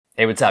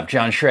Hey, what's up?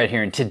 John Shred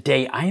here, and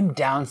today I am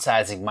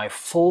downsizing my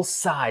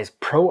full-size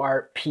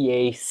ProArt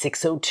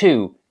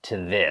PA602 to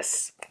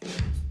this.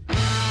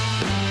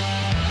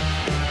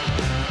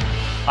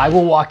 I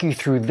will walk you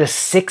through the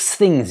 6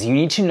 things you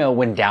need to know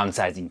when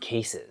downsizing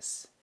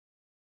cases.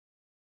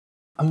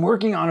 I'm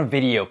working on a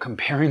video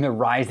comparing the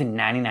Ryzen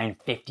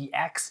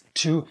 9950X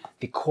to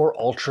the Core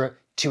Ultra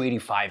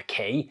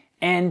 285K,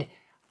 and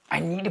I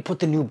need to put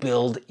the new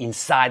build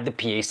inside the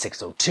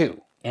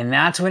PA602. And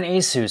that's when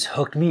Asus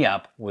hooked me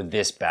up with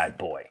this bad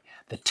boy,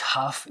 the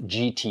TUF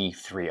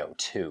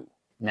GT302.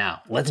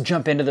 Now, let's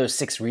jump into those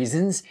 6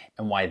 reasons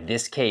and why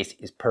this case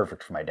is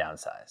perfect for my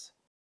downsize.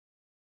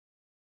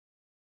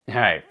 All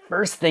right,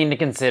 first thing to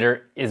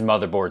consider is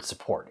motherboard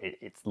support.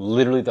 It's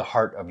literally the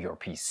heart of your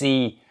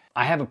PC.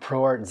 I have a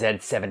ProArt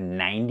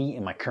Z790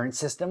 in my current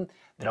system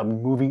that I'll be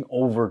moving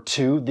over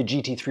to the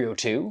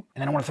GT302, and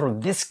then I want to throw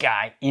this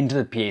guy into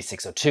the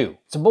PA602.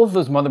 So both of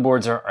those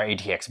motherboards are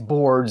ATX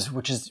boards,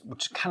 which is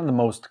kind of the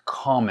most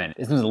common.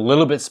 This one's a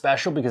little bit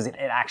special because it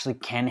actually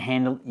can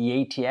handle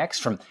eATX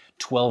from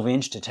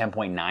 12-inch to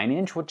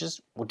 10.9-inch, which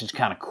is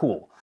kind of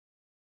cool.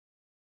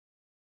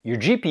 Your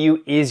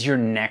GPU is your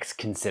next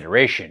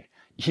consideration.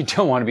 You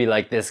don't want to be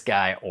like this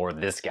guy or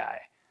this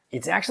guy.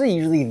 It's actually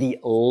usually the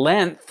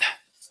length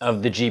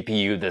of the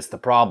GPU that's the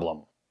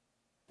problem.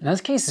 Now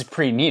this case is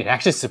pretty neat. It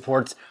actually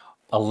supports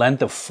a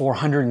length of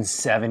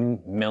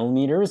 407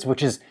 millimeters,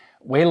 which is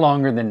way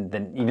longer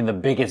than even the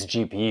biggest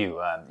GPU.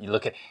 You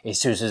look at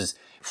Asus's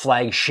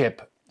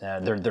flagship,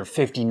 their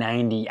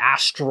 5090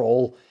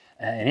 Astral,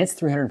 and it's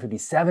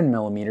 357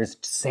 millimeters,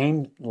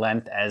 same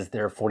length as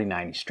their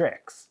 4090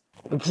 Strix.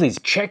 But please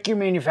check your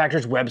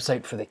manufacturer's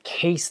website for the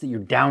case that you're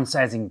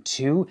downsizing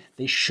to.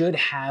 They should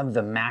have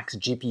the max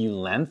GPU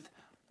length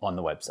on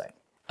the website.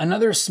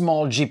 Another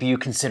small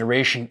GPU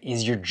consideration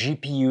is your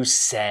GPU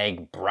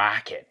sag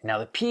bracket. Now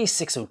the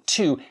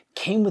PA602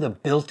 came with a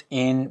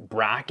built-in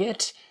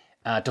bracket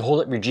to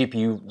hold up your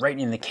GPU right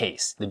in the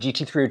case. The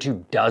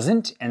GT302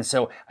 doesn't, and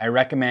so I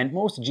recommend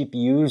most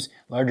GPUs,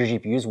 larger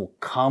GPUs, will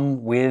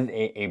come with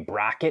a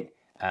bracket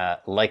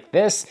like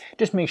this.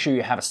 Just make sure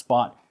you have a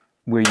spot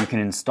where you can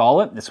install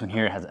it. This one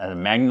here has a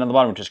magnet on the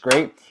bottom, which is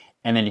great,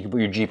 and then you can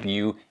put your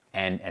GPU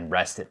and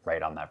rest it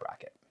right on that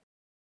bracket.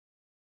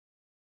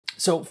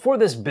 So for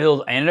this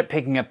build, I ended up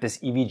picking up this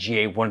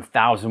EVGA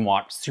 1000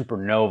 watt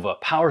Supernova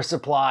power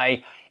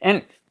supply,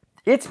 and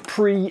it's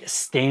pretty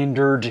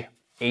standard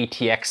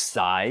ATX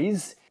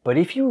size. But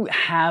if you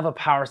have a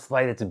power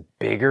supply that's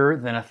bigger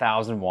than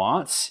 1000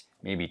 watts,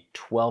 maybe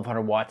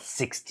 1200 watts,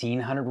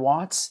 1600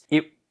 watts,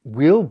 it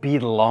will be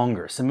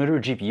longer.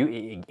 Similar to a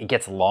GPU, it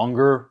gets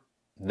longer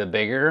the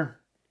bigger.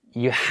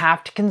 You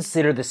have to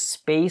consider the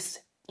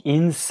space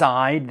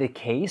inside the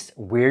case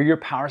where your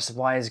power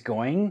supply is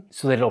going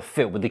so that it'll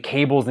fit with the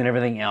cables and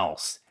everything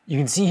else. You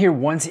can see here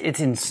once it's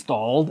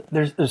installed,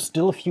 there's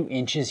still a few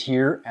inches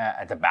here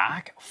at the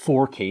back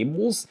for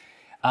cables.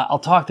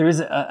 There is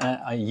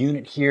a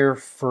unit here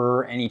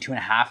for any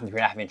 2.5 and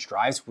 3.5 inch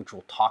drives, which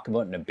we'll talk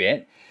about in a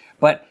bit.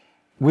 But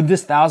with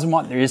this 1000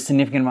 watt,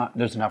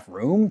 there's enough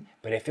room,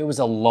 but if it was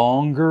a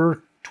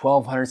longer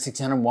 1200,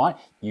 1600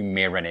 watt, you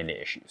may run into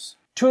issues.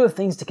 2 other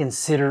things to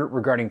consider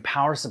regarding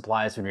power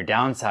supplies when you're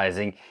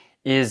downsizing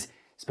is,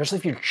 especially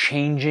if you're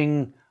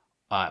changing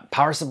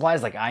power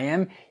supplies like I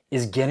am,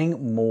 is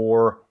getting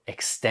more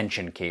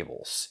extension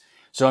cables.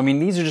 So I mean,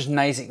 these are just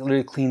nice. It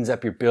really cleans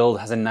up your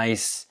build, has a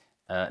nice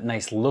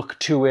look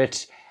to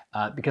it.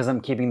 Because I'm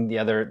keeping the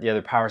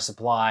other power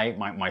supply,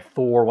 my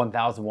Thor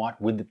 1000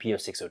 watt with the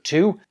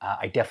PA602,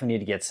 I definitely need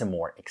to get some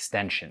more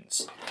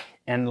extensions.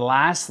 And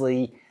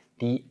lastly,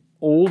 the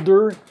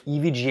older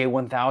EVGA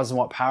 1000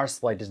 watt power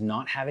supply does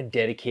not have a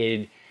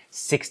dedicated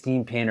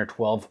 16 pin or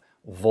 12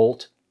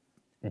 volt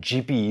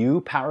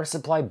GPU power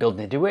supply built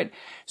into it.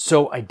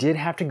 So I did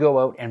have to go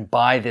out and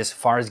buy this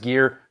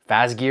Fazgear.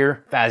 I'll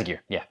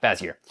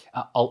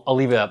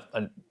leave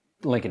a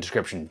link in the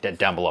description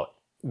down below.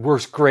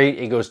 Works great.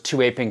 It goes 2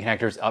 8-pin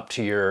connectors up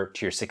to your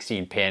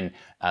 16 pin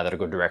that'll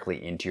go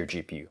directly into your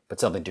GPU, but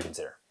something to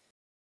consider.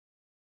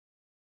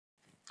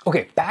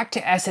 Okay, back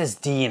to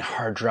SSD and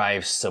hard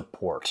drive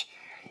support.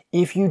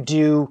 If you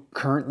do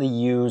currently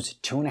use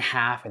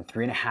 2.5 and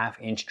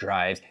 3.5 inch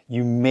drives,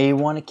 you may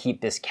want to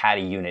keep this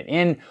caddy unit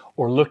in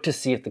or look to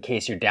see if the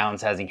case you're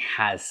downsizing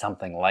has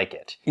something like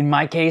it. In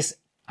my case,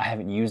 I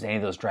haven't used any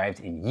of those drives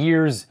in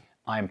years.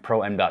 I'm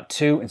Pro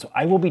M.2, and so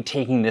I will be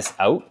taking this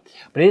out.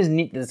 But it is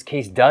neat that this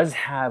case does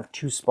have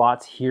 2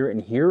 spots here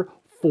and here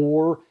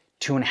for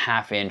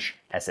 2.5 inch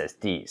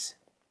SSDs.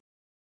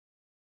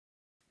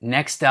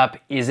 Next up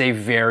is a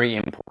very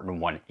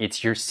important one.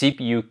 It's your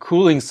CPU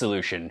cooling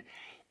solution.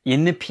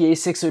 In the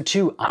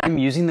PA602, I'm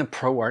using the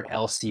ProArt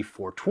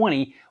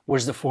LC420,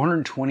 which is the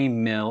 420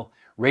 mil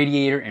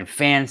radiator and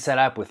fan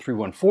setup with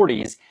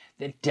 3140s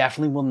that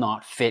definitely will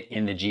not fit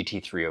in the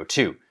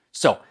GT302.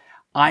 So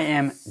I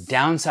am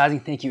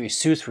downsizing. Thank you,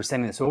 Asus, for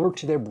sending this over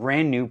to their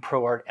brand new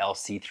ProArt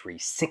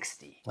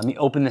LC360. Let me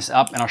open this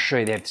up and I'll show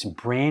you. They have some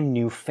brand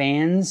new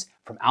fans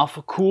from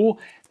AIO Cooler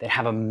that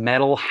have a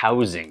metal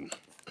housing.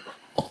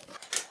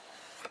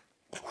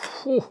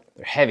 Whew,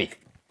 they're heavy.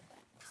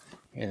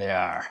 Here they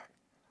are.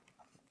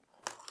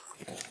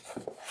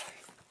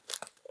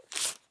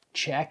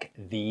 Check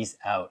these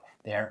out.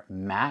 They're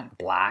matte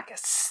black,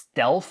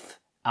 stealth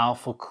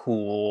alpha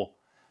cool.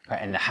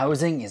 And the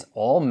housing is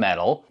all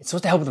metal. It's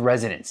supposed to help with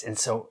resonance. And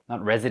so,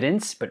 not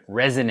residence, but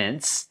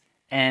resonance.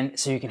 And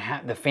so you can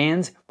have, the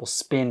fans will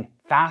spin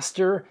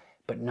faster,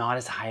 but not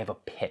as high of a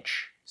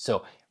pitch.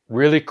 So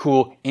really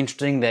cool,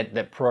 interesting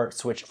that ProArt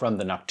switched from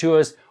the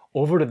Noctuas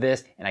over to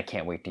this, and I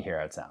can't wait to hear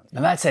how it sounds.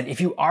 Now that said, if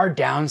you are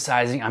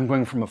downsizing, I'm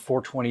going from a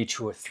 420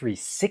 to a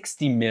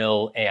 360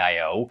 mil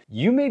AIO.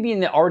 You may be in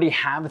the already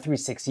have a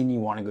 360 and you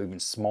want to go even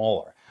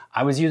smaller.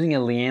 I was using a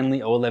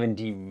Lianli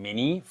O11D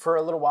Mini for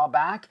a little while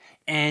back,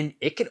 and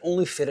it could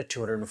only fit a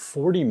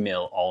 240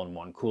 mil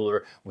all-in-one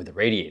cooler with a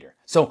radiator.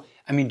 So,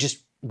 I mean,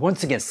 just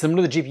once again,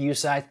 similar to the GPU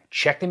size,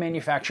 check the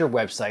manufacturer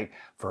website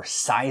for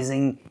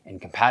sizing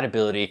and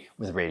compatibility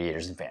with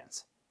radiators and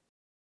fans.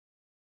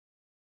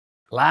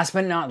 Last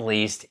but not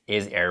least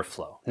is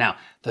airflow. Now,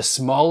 the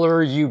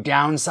smaller you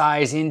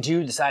downsize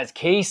into the size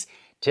case,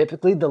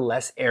 typically the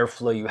less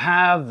airflow you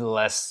have, the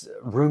less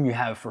room you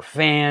have for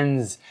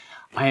fans.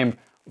 I am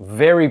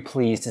very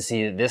pleased to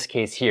see that this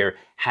case here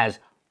has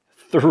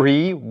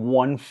 3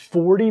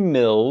 140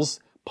 mils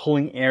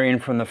pulling air in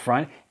from the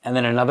front, and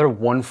then another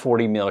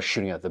 140 mil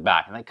shooting out the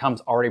back. And that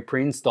comes already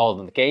pre-installed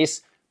in the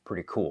case.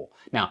 Pretty cool.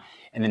 Now,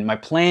 and then my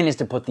plan is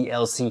to put the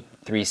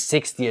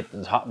LC360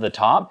 at the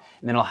top,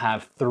 and then I'll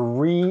have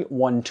 3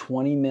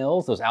 120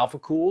 mils, those alpha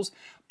cools,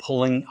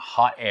 pulling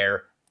hot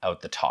air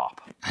out the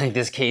top. I think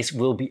this case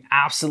will be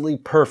absolutely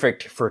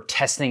perfect for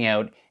testing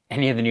out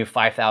any of the new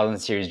 5000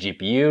 series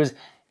GPUs,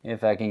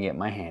 if I can get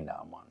my hand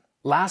on one.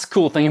 Last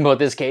cool thing about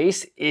this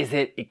case is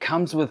that it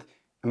comes with,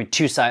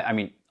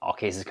 all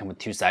cases come with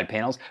 2 side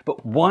panels,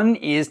 but one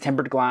is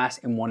tempered glass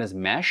and one is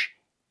mesh,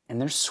 and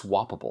they're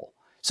swappable.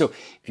 So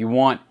if you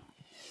want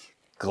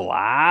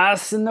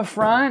glass in the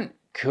front,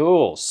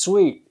 cool,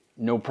 sweet,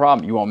 no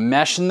problem. You want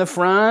mesh in the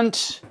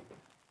front?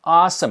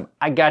 Awesome,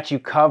 I got you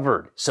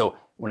covered. So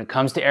when it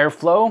comes to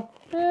airflow,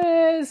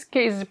 this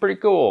case is pretty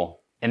cool.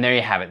 And there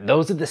you have it.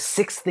 Those are the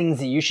 6 things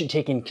that you should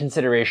take in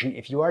consideration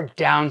if you are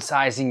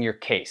downsizing your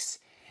case.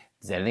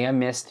 If there's anything I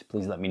missed,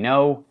 please let me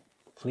know.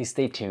 Please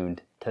stay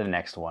tuned to the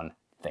next one.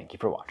 Thank you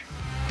for watching.